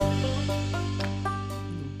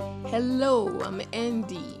Hello, I'm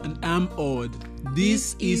Andy. And I'm Odd.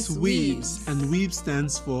 This is Weebs, and Weeb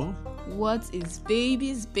stands for What is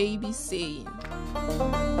baby saying?